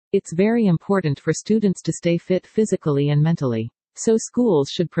It's very important for students to stay fit physically and mentally. So schools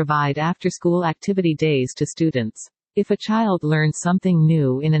should provide after-school activity days to students. If a child learns something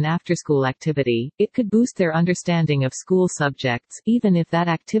new in an after-school activity, it could boost their understanding of school subjects, even if that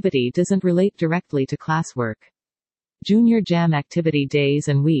activity doesn't relate directly to classwork. Junior Jam activity days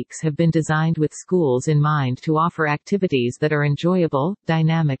and weeks have been designed with schools in mind to offer activities that are enjoyable,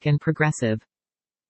 dynamic and progressive.